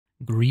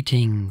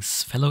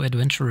Greetings, fellow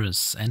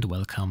adventurers, and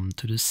welcome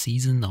to the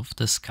Season of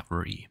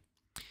Discovery.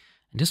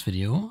 In this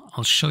video,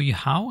 I'll show you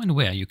how and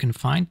where you can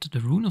find the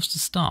Rune of the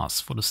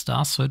Stars for the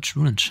Starsurge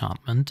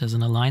Enchantment as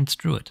an Alliance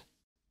Druid.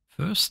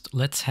 First,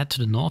 let's head to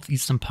the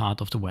northeastern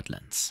part of the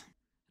Wetlands.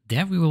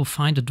 There we will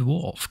find a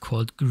Dwarf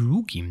called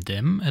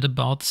Grugimdern at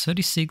about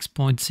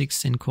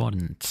 36.16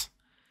 coordinates.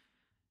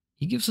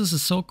 He gives us a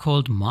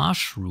so-called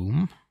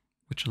Marshroom,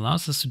 which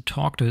allows us to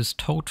talk to his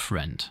toad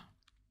friend.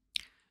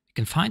 You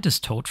can find this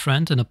toad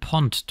friend in a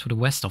pond to the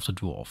west of the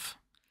dwarf.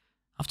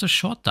 After a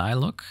short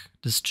dialogue,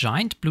 this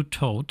giant blue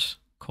toad,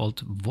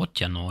 called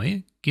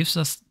Wetlands, gives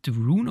us the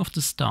Rune of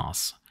the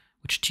Stars,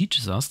 which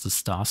teaches us the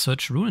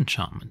Starsurge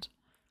Enchantment.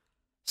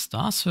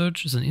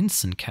 Starsurge is an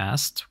instant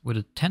cast with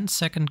a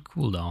 10-second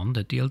cooldown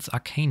that deals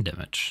arcane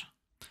damage.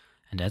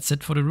 And that's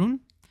it for the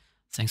rune.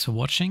 Thanks for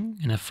watching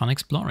and have fun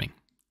exploring.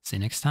 See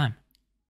you next time.